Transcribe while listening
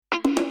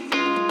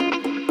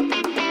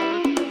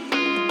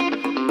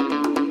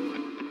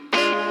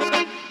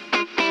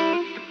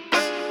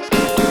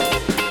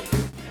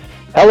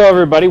Hello,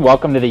 everybody.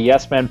 Welcome to the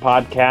Yes Men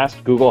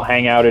Podcast, Google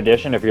Hangout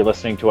edition. If you're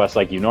listening to us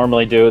like you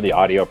normally do, the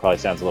audio probably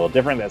sounds a little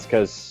different. That's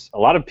because a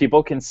lot of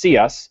people can see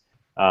us.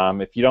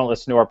 If you don't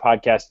listen to our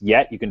podcast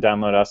yet, you can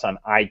download us on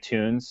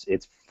iTunes.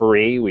 It's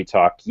free. We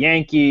talk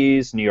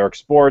Yankees, New York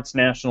sports,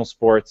 national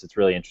sports. It's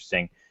really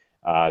interesting.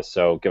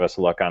 So give us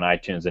a look on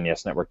iTunes and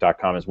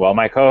yesnetwork.com as well.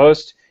 My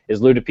co-host is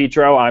Lou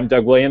DiPietro. I'm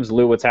Doug Williams.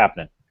 Lou, what's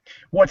happening?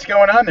 What's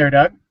going on there,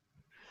 Doug?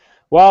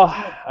 Well,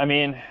 I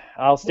mean,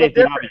 I'll state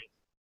the obvious.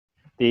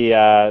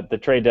 The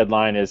trade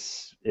deadline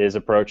is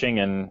approaching,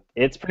 and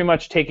it's pretty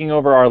much taking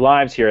over our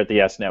lives here at the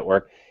Yes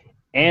Network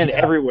and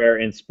everywhere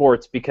in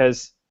sports,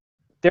 because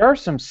there are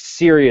some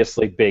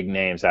seriously big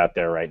names out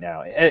there right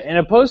now. And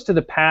opposed to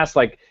the past,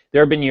 like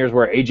there have been years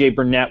where A.J.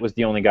 Burnett was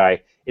the only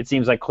guy. It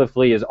seems like Cliff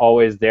Lee is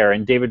always there,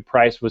 and David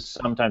Price was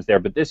sometimes there.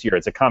 But this year,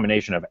 it's a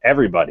combination of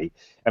everybody.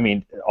 I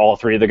mean, all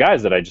three of the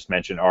guys that I just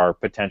mentioned are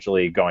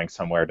potentially going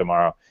somewhere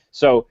tomorrow.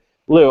 So,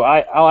 Lou,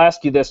 I'll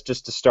ask you this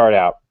just to start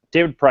out.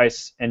 David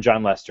Price and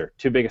Jon Lester,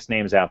 two biggest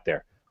names out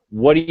there.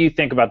 What do you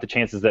think about the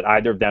chances that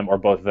either of them or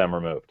both of them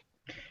are moved?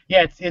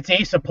 Yeah, it's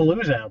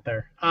Ace-a-Palooza out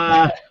there.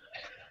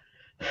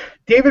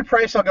 David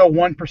Price, I'll go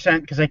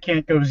 1% because I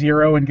can't go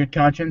 0 in good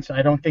conscience.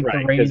 I don't think the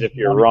Rays... because if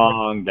you're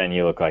wrong, then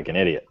you look like an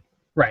idiot.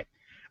 Right.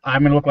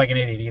 I'm going to look like an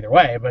idiot either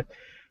way, but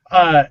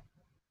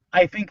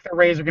I think the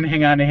Rays are going to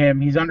hang on to him.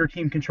 He's under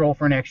team control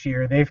for next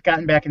year. They've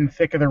gotten back in the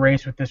thick of the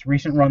race with this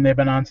recent run they've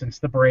been on since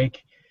the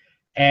break.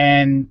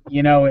 And,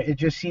 you know, it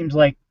just seems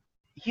like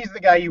he's the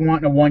guy you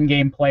want in a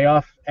one-game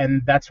playoff,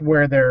 and that's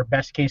where their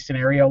best-case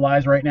scenario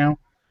lies right now.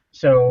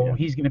 So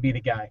He's going to be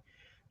the guy.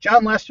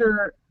 Jon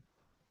Lester,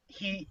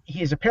 he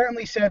has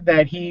apparently said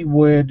that he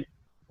would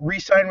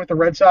re-sign with the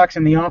Red Sox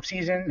in the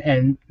offseason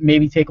and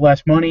maybe take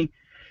less money.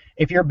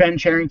 If you're Ben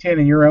Cherington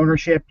and your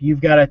ownership,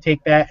 you've got to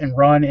take that and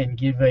run and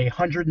give a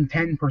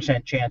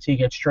 110% chance he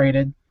gets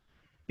traded,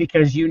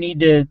 because you need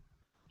to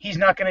 – he's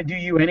not going to do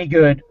you any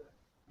good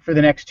for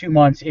the next 2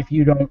 months if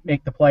you don't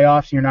make the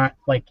playoffs. You're not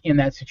like in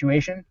that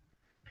situation.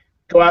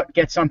 Go out,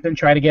 get something,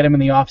 try to get him in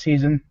the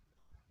offseason.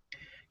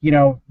 You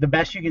know, the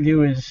best you can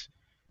do is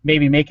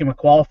maybe make him a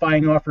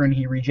qualifying offer and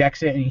he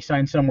rejects it and he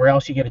signs somewhere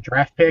else, you get a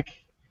draft pick.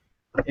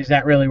 Is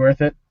that really worth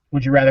it?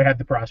 Would you rather have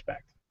the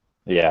prospect?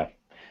 Yeah.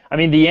 I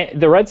mean,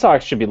 the Red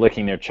Sox should be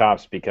licking their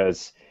chops,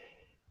 because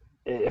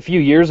a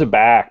few years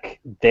back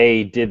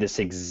they did this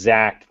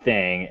exact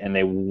thing and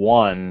they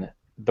won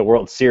the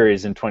World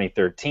Series in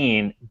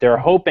 2013. They're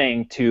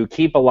hoping to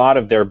keep a lot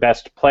of their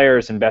best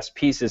players and best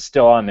pieces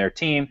still on their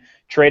team,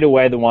 trade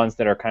away the ones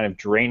that are kind of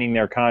draining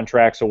their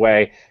contracts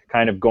away,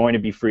 kind of going to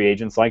be free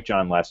agents like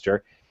Jon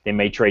Lester. They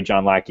may trade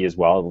John Lackey as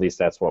well. At least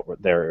that's what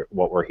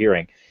we're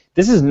hearing.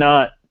 This is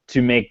not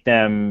to make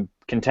them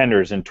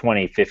contenders in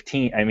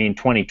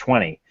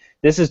 2020.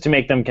 This is to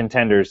make them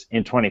contenders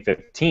in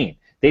 2015.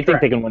 They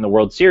think they can win the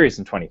World Series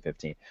in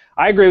 2015.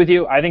 I agree with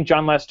you. I think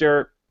Jon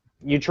Lester,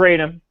 you trade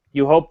him.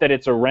 You hope that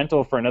it's a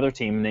rental for another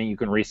team, and then you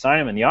can re-sign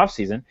him in the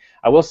offseason.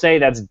 I will say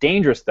that's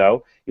dangerous,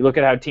 though. You look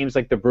at how teams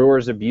like the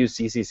Brewers abused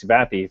CC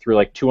Sabathia. He threw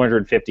like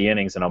 250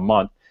 innings in a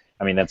month.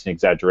 I mean, that's an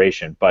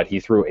exaggeration, but he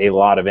threw a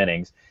lot of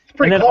innings.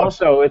 And then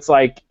also, it's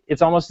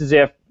almost as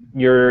if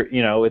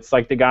it's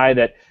like the guy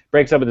that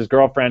breaks up with his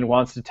girlfriend,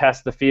 wants to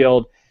test the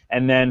field,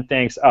 and then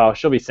thinks, oh,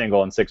 she'll be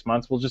single in 6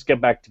 months. We'll just get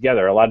back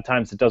together. A lot of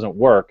times it doesn't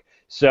work.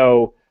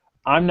 So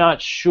I'm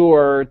not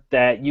sure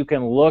that you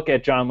can look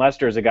at Jon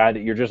Lester as a guy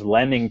that you're just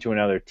lending to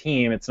another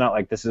team. It's not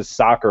like this is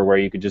soccer where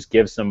you could just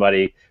give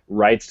somebody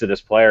rights to this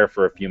player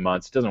for a few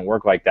months. It doesn't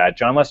work like that.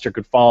 Jon Lester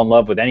could fall in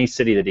love with any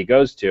city that he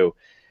goes to.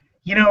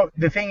 You know,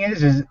 the thing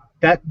is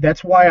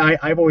that's why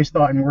I've always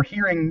thought, and we're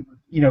hearing,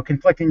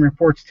 conflicting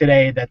reports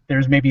today that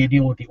there's maybe a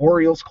deal with the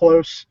Orioles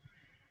close.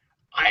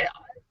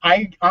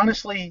 I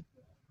honestly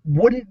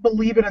wouldn't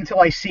believe it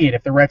until I see it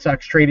if the Red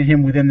Sox traded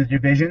him within the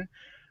division.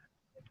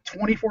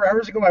 24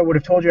 hours ago, I would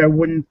have told you I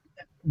wouldn't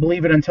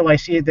believe it until I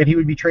see it that he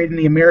would be traded in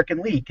the American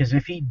League, because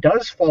if he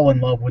does fall in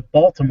love with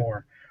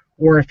Baltimore,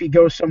 or if he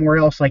goes somewhere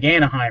else like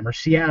Anaheim or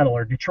Seattle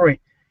or Detroit,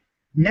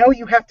 now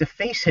you have to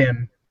face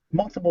him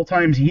multiple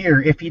times a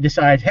year if he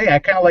decides, hey, I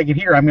kind of like it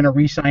here, I'm going to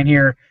re-sign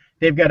here.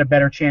 They've got a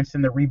better chance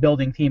than the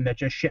rebuilding team that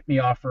just shipped me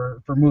off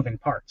for moving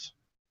parts.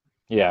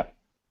 Yeah.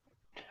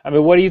 I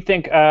mean, what do you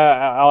think?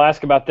 I'll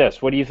ask about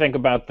this. What do you think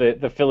about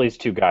the Phillies'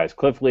 two guys,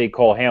 Cliff Lee,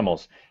 Cole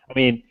Hamels? I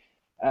mean,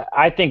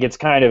 I think it's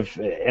kind of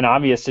an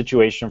obvious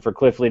situation for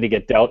Cliff Lee to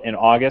get dealt in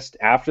August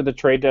after the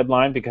trade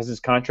deadline, because his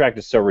contract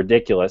is so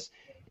ridiculous.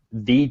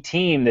 The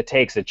team that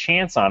takes a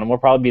chance on him will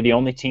probably be the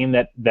only team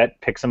that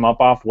picks him up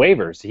off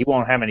waivers. He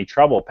won't have any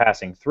trouble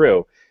passing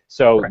through,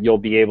 so You'll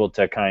be able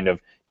to kind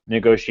of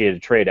negotiate a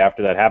trade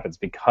after that happens,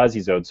 because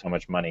he's owed so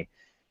much money.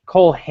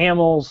 Cole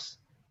Hamels,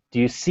 do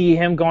you see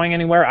him going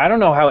anywhere? I don't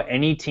know how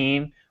any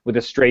team with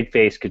a straight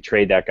face could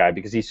trade that guy,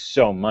 because he's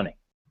so money.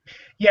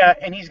 Yeah,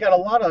 and he's got a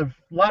lot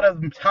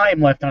of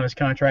time left on his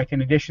contract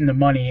in addition to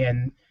money,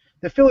 and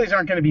the Phillies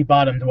aren't going to be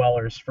bottom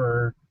dwellers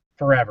for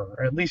forever,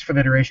 or at least for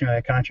the duration of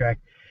that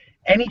contract.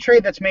 Any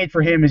trade that's made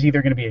for him is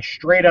either going to be a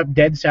straight-up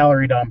dead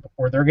salary dump,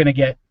 or they're going to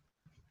get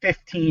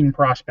 15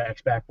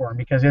 prospects back for him,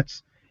 because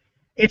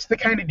It's the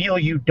kind of deal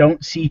you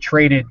don't see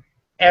traded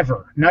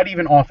ever, not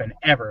even often,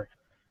 ever.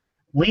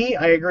 Lee,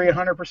 I agree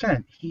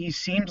 100%. He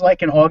seems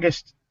like an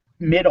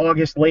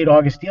mid-August, late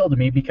August deal to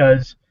me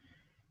because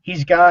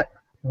he's got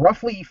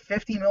roughly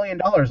 $50 million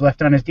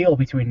left on his deal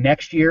between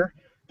next year,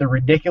 the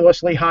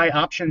ridiculously high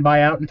option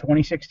buyout in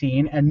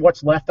 2016, and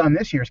what's left on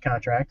this year's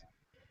contract.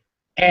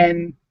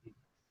 And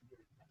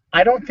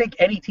I don't think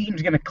any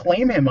team's going to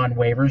claim him on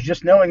waivers,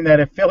 just knowing that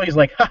if Philly's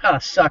like, haha,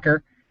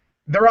 sucker,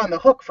 they're on the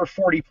hook for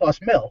 40-plus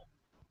mil.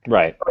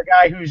 Right. For a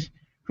guy who's,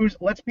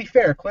 let's be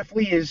fair, Cliff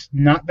Lee is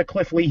not the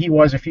Cliff Lee he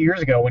was a few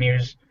years ago when he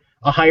was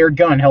a hired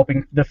gun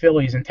helping the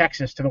Phillies in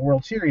Texas to the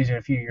World Series in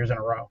a few years in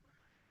a row.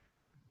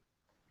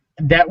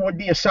 That would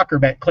be a sucker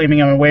bet claiming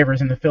him on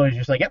waivers, and the Phillies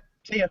just like, yep,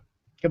 see ya,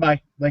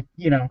 goodbye. Like,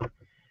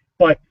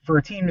 but for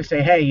a team to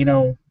say, hey,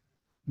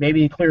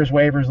 maybe he clears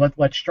waivers,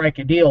 let's strike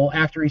a deal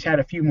after he's had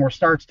a few more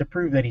starts to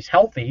prove that he's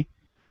healthy.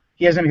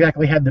 He hasn't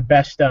exactly had the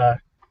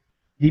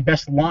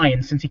best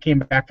line since he came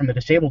back from the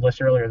disabled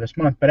list earlier this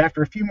month, but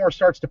after a few more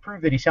starts to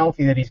prove that he's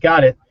healthy, that he's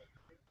got it,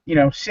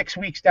 6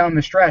 weeks down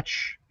the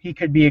stretch, he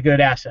could be a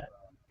good asset.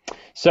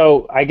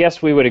 So I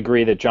guess we would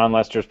agree that John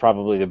Lester is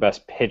probably the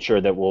best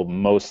pitcher that will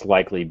most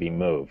likely be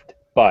moved.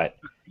 But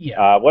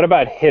yeah. What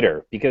about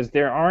hitter? Because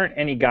there aren't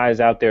any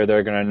guys out there that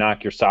are going to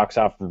knock your socks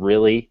off,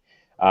 really.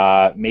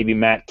 Maybe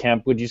Matt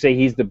Kemp. Would you say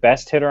he's the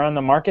best hitter on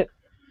the market?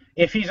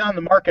 If he's on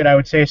the market, I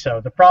would say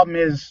so. The problem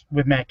is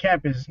with Matt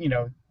Kemp is,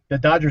 the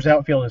Dodgers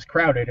outfield is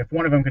crowded. If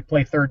one of them could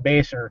play third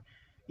base or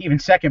even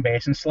second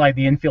base and slide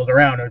the infield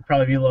around, it would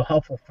probably be a little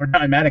helpful for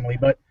Don Mattingly.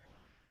 But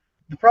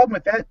the problem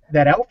with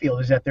that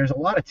outfield is that there's a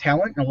lot of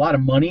talent and a lot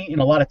of money and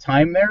a lot of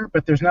time there,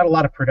 but there's not a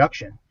lot of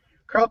production.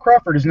 Carl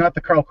Crawford is not the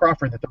Carl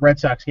Crawford that the Red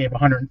Sox gave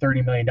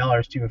 $130 million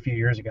to a few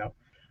years ago.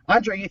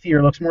 Andre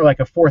Ethier looks more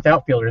like a fourth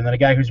outfielder than a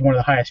guy who's one of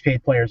the highest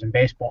paid players in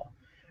baseball.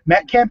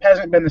 Matt Kemp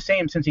hasn't been the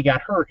same since he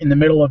got hurt in the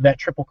middle of that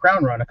Triple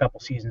Crown run a couple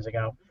seasons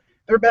ago.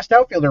 Their best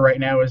outfielder right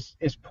now is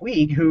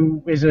Puig,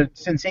 who is a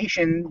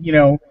sensation,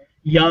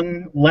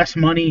 young, less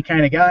money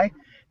kind of guy.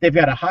 They've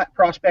got a hot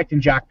prospect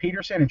in Jock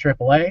Peterson in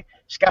AAA.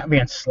 Scott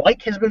Van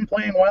Slyke has been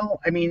playing well.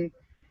 I mean,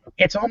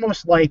 it's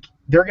almost like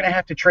they're going to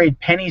have to trade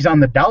pennies on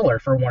the dollar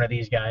for one of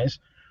these guys,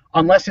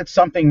 unless it's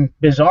something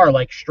bizarre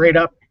like straight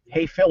up,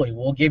 hey, Philly,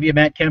 we'll give you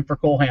Matt Kemp for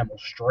Cole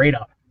Hamels, straight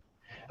up.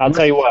 I'll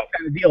tell you what.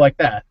 Kind of deal like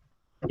that.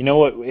 You know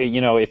what?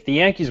 If the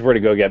Yankees were to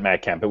go get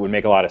Matt Kemp, it would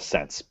make a lot of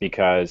sense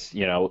because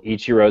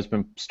Ichiro's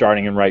been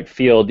starting in right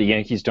field. The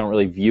Yankees don't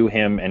really view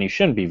him, and he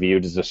shouldn't be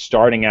viewed as a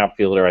starting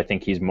outfielder. I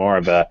think he's more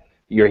of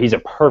he's a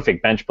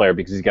perfect bench player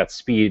because he's got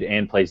speed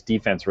and plays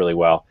defense really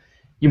well.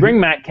 You bring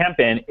Matt Kemp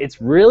in,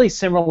 it's really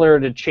similar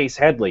to Chase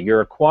Headley.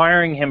 You're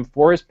acquiring him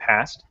for his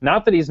past.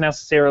 Not that he's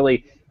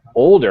necessarily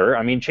older.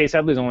 I mean, Chase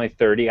Headley's only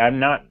 30. I'm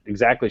not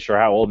exactly sure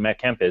how old Matt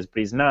Kemp is, but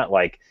he's not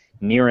like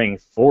nearing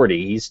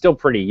 40. He's still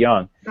pretty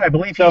young. I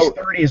believe he's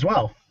 30 as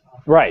well.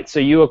 Right. So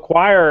you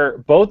acquire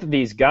both of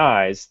these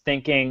guys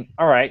thinking,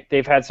 all right,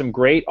 they've had some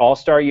great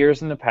all-star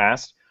years in the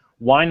past.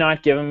 Why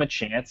not give him a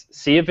chance?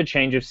 See if a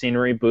change of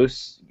scenery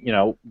boosts,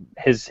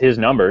 his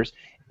numbers.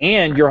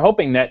 And you're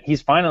hoping that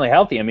he's finally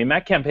healthy. I mean,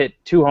 Matt Kemp hit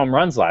 2 home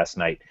runs last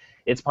night.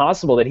 It's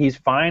possible that he's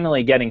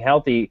finally getting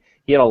healthy.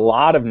 He had a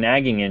lot of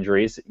nagging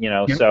injuries,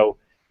 Yep. So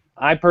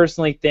I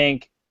personally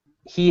think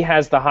he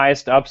has the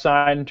highest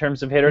upside in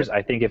terms of hitters.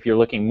 I think if you're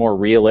looking more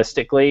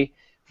realistically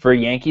for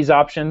Yankees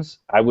options,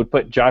 I would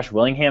put Josh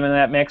Willingham in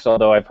that mix,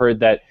 although I've heard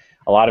that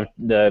a lot of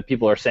the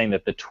people are saying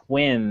that the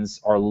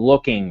Twins are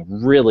looking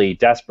really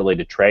desperately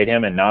to trade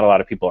him, and not a lot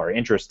of people are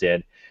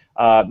interested.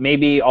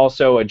 Maybe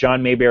also a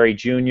John Mayberry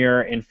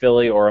Jr. in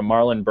Philly or a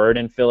Marlon Byrd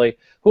in Philly.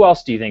 Who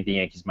else do you think the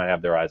Yankees might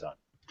have their eyes on?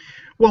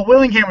 Well,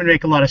 Willingham would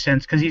make a lot of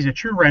sense because he's a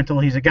true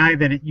rental. He's a guy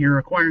that you're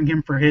acquiring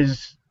him for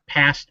his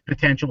past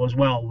potential as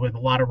well, with a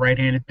lot of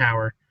right-handed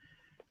power.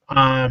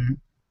 Marlon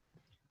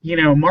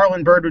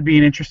Byrd would be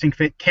an interesting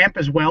fit. Kemp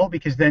as well,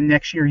 because then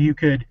next year you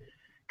could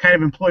kind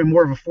of employ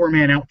more of a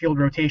 4-man outfield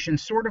rotation,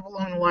 sort of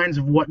along the lines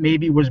of what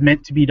maybe was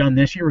meant to be done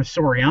this year with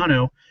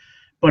Soriano.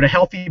 But a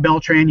healthy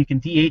Beltran, you can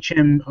DH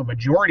him a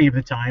majority of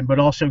the time, but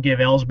also give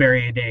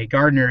Ellsbury a day,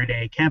 Gardner a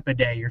day, Kemp a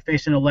day. You're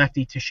facing a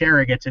lefty,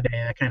 Teixeira gets a day,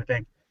 that kind of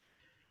thing.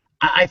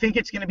 I think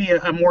it's going to be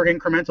a more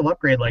incremental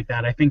upgrade like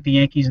that. I think the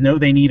Yankees know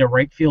they need a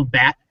right field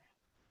bat.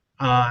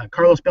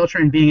 Carlos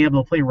Beltran being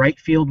able to play right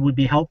field would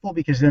be helpful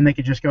because then they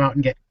could just go out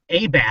and get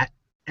a bat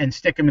and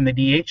stick him in the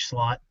DH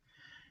slot.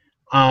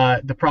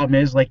 The problem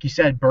is, like you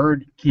said,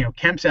 Byrd,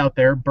 Kemp's out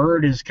there.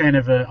 Byrd is kind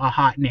of a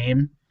hot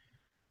name.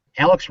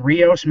 Alex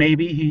Rios,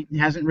 maybe. He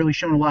hasn't really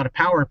shown a lot of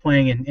power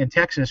playing in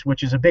Texas,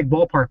 which is a big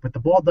ballpark, but the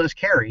ball does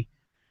carry.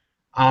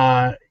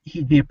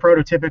 He'd be a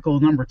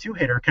prototypical number 2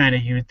 hitter, kind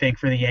of, you would think,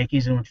 for the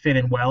Yankees, and would fit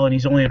in well, and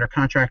he's only under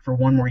contract for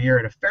 1 more year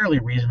at a fairly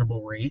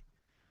reasonable rate.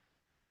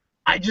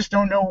 I just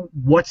don't know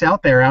what's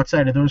out there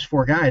outside of those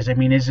 4 guys. I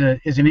mean, is an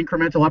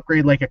incremental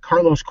upgrade like a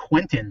Carlos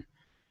Quentin?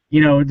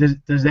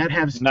 Does that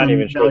have some... I'm not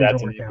even sure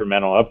that's an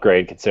incremental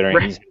upgrade,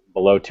 considering he's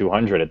below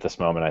 200 at this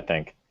moment, I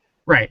think.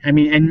 Right. I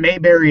mean, and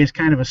Mayberry is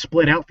kind of a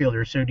split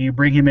outfielder, so do you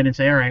bring him in and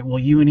say, all right, well,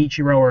 you and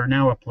Ichiro are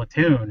now a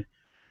platoon?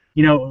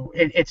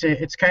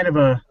 It's kind of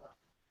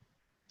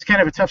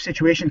a tough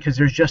situation because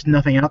there's just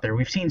nothing out there.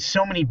 We've seen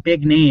so many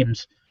big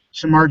names.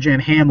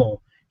 Samardzija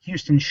Hamill,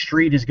 Houston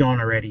Street is gone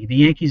already. The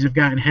Yankees have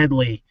gotten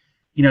Headley.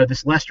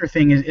 This Lester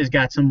thing is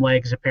got some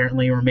legs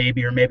apparently, or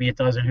maybe it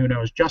doesn't. Who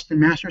knows? Justin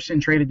Masterson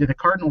traded to the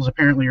Cardinals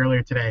apparently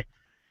earlier today.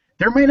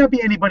 There might not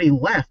be anybody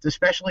left,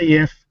 especially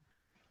if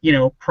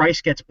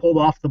Price gets pulled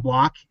off the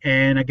block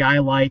and a guy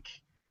like,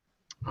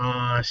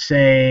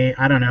 say,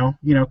 I don't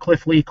know,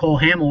 Cliff Lee, Cole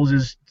Hamels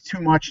is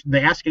too much.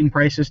 The asking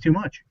price is too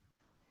much.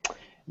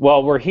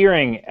 Well, we're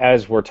hearing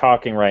as we're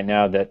talking right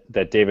now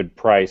that David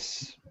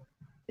Price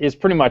is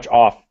pretty much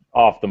off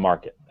the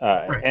market,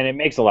 Right. and it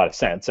makes a lot of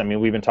sense. I mean,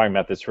 we've been talking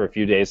about this for a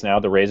few days now.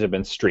 The Rays have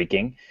been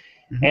streaking,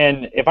 Mhm.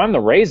 and if I'm the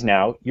Rays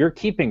now, you're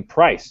keeping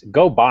Price.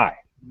 Go buy,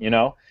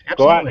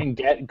 Go out Absolutely.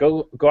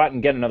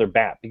 and get another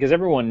bat, because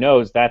everyone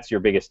knows that's your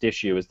biggest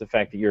issue is the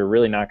fact that you're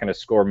really not going to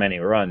score many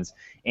runs,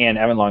 and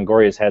Evan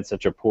Longoria's had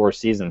such a poor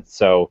season,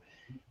 so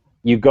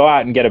you go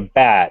out and get a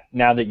bat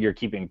now that you're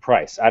keeping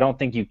Price. I don't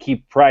think you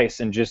keep Price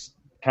and just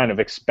kind of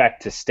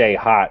expect to stay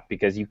hot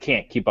because you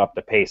can't keep up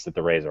the pace that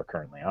the Rays are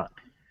currently on.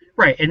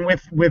 Right, and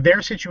with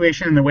their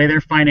situation and the way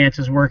their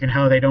finances work and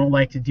how they don't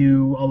like to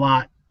do a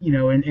lot,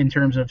 in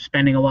terms of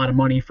spending a lot of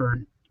money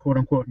for quote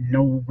unquote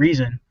no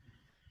reason,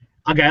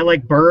 a guy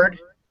like Bird,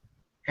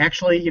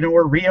 actually,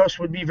 or Rios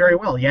would be very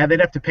well. Yeah, they'd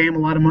have to pay him a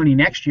lot of money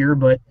next year,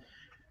 but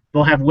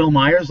they'll have Will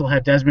Myers, they'll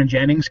have Desmond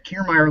Jennings.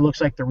 Kiermaier looks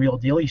like the real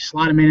deal. You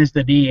slot him in as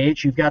the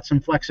DH, you've got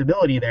some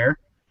flexibility there.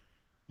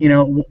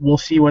 We'll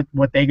see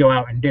what they go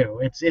out and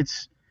do.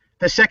 It's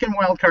the second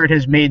wild card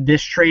has made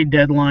this trade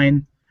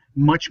deadline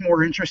much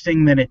more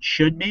interesting than it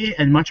should be,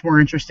 and much more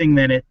interesting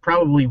than it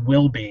probably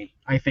will be,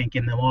 I think,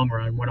 in the long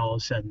run when all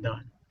is said and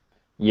done.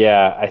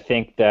 Yeah, I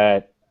think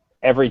that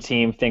every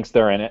team thinks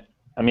they're in it.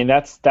 I mean,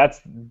 that's the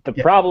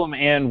Yeah. problem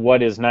and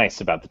what is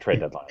nice about the trade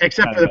deadline. It's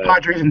Except kind for of the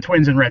Padres and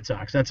Twins and Red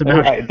Sox. That's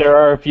about right. it. There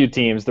are a few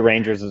teams, the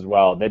Rangers as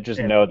well, that just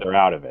Yeah. know they're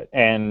out of it.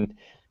 And,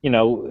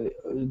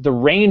 the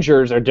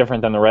Rangers are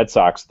different than the Red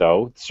Sox,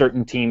 though.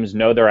 Certain teams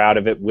know they're out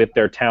of it with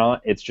their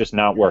talent. It's just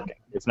not working.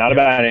 It's not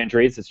about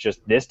injuries. It's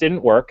just this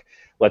didn't work.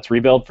 Let's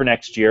rebuild for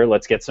next year.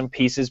 Let's get some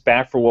pieces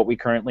back for what we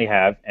currently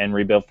have and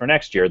rebuild for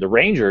next year. The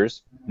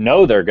Rangers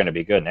know they're going to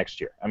be good next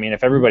year. I mean,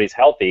 if everybody's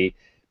healthy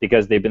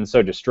because they've been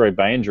so destroyed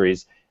by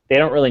injuries, they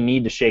don't really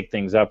need to shake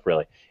things up,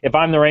 really. If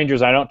I'm the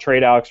Rangers, I don't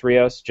trade Alex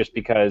Rios just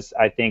because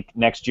I think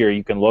next year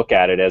you can look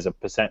at it as a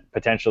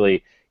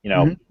potentially,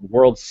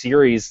 World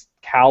Series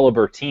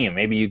caliber team.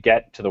 Maybe you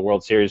get to the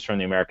World Series from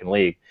the American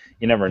League.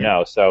 You never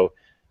know. So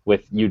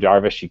with Yu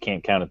Darvish, you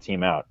can't count a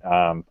team out.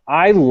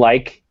 I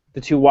like the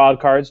two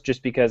wild cards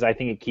just because I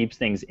think it keeps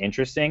things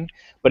interesting.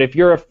 But if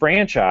you're a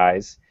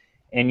franchise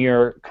and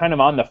you're kind of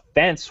on the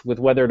fence with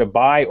whether to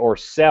buy or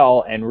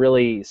sell, and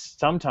really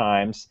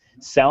sometimes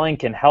selling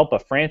can help a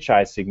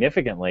franchise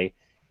significantly,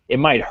 it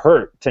might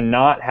hurt to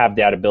not have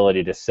that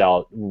ability to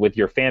sell with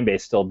your fan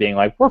base still being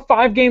like, we're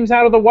 5 games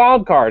out of the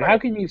wild card. How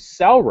can you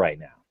sell right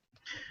now?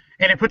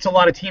 And it puts a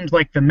lot of teams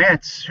like the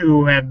Mets,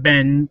 who have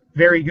been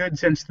very good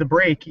since the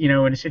break, in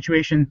a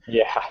situation.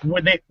 Yeah.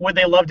 Would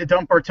they love to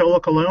dump Bartolo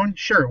Colon?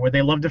 Sure. Would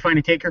they love to find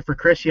a taker for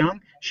Chris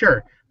Young?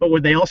 Sure. But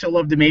would they also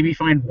love to maybe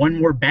find one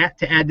more bat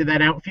to add to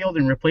that outfield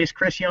and replace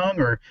Chris Young,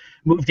 or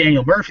move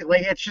Daniel Murphy?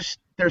 Like, it's just,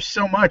 there's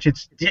so much. Are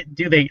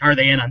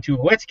they in on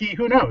Tulowitzki?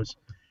 Who knows?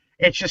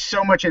 It's just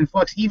so much in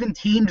flux. Even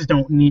teams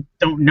don't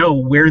know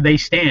where they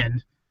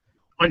stand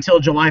until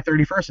July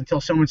 31st,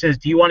 until someone says,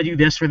 do you want to do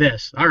this for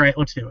this? All right,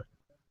 let's do it.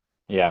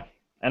 Yeah,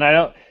 and I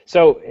don't.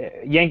 So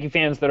Yankee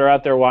fans that are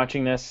out there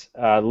watching this,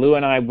 Lou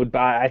and I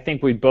I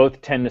think we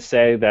both tend to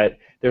say that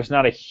there's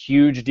not a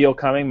huge deal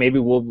coming. Maybe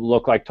we'll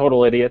look like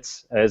total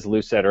idiots, as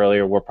Lou said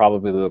earlier. We'll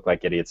probably look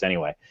like idiots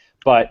anyway.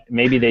 But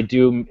maybe they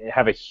do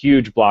have a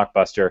huge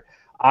blockbuster.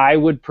 I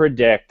would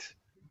predict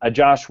a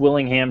Josh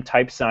Willingham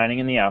type signing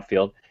in the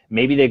outfield.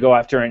 Maybe they go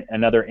after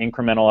another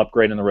incremental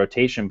upgrade in the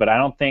rotation. But I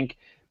don't think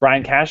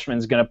Brian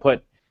Cashman's going to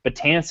put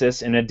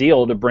Betances in a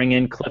deal to bring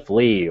in Cliff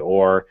Lee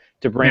or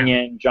to bring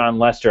in John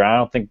Lester. I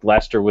don't think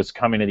Lester was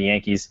coming to the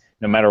Yankees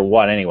no matter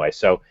what anyway.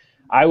 So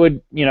I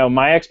would,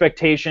 my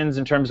expectations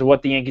in terms of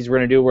what the Yankees were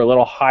going to do were a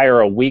little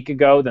higher a week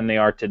ago than they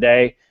are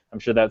today. I'm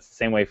sure that's the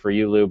same way for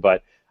you, Lou,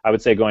 but I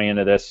would say going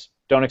into this,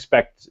 don't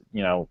expect,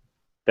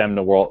 them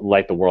to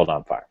light the world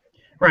on fire.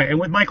 Right, and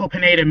with Michael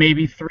Pineda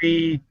maybe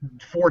 3-4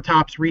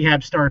 tops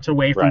rehab starts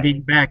away from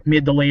being back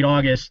mid to late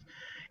August,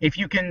 if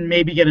you can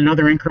maybe get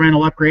another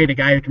incremental upgrade, a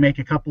guy who can make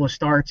a couple of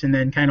starts and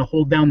then kind of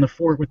hold down the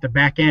fort with the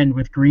back end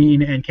with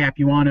Green and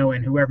Capuano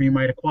and whoever you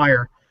might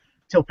acquire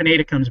till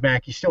Pineda comes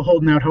back, you're still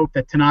holding out hope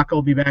that Tanaka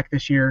will be back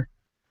this year.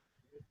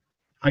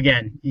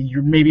 Again,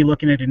 you're maybe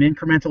looking at an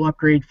incremental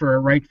upgrade for a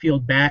right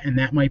field bat, and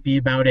that might be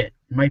about it.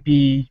 It might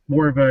be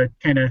more of a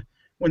kind of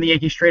when the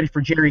Yankees traded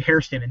for Jerry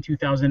Hairston in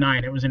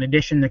 2009. It was an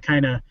addition to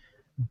kind of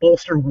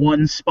bolster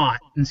one spot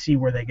and see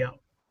where they go.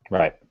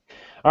 Right.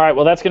 All right,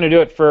 well, that's going to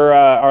do it for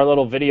our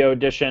little video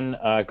edition,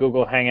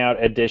 Google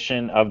Hangout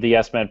edition of the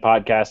S-Men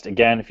podcast.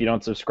 Again, if you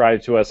don't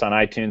subscribe to us on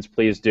iTunes,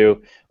 please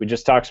do. We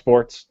just talk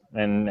sports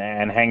and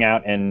hang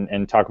out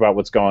and talk about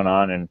what's going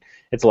on, and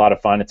it's a lot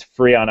of fun. It's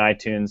free on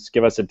iTunes.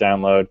 Give us a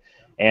download.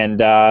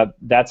 And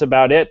that's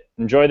about it.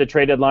 Enjoy the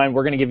trade deadline.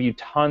 We're going to give you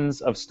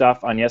tons of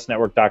stuff on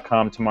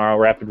YesNetwork.com tomorrow.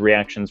 Rapid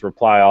reactions,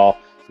 reply all.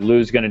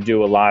 Lou's going to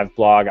do a live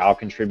blog. I'll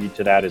contribute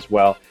to that as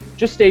well.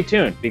 Just stay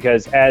tuned,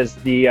 because as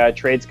the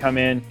trades come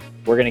in,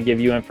 we're going to give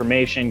you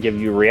information, give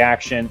you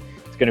reaction.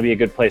 It's going to be a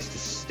good place to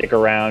stick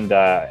around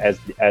as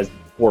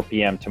 4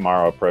 p.m.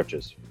 tomorrow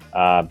approaches.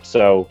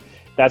 So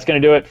that's going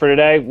to do it for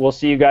today. We'll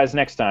see you guys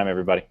next time,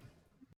 everybody.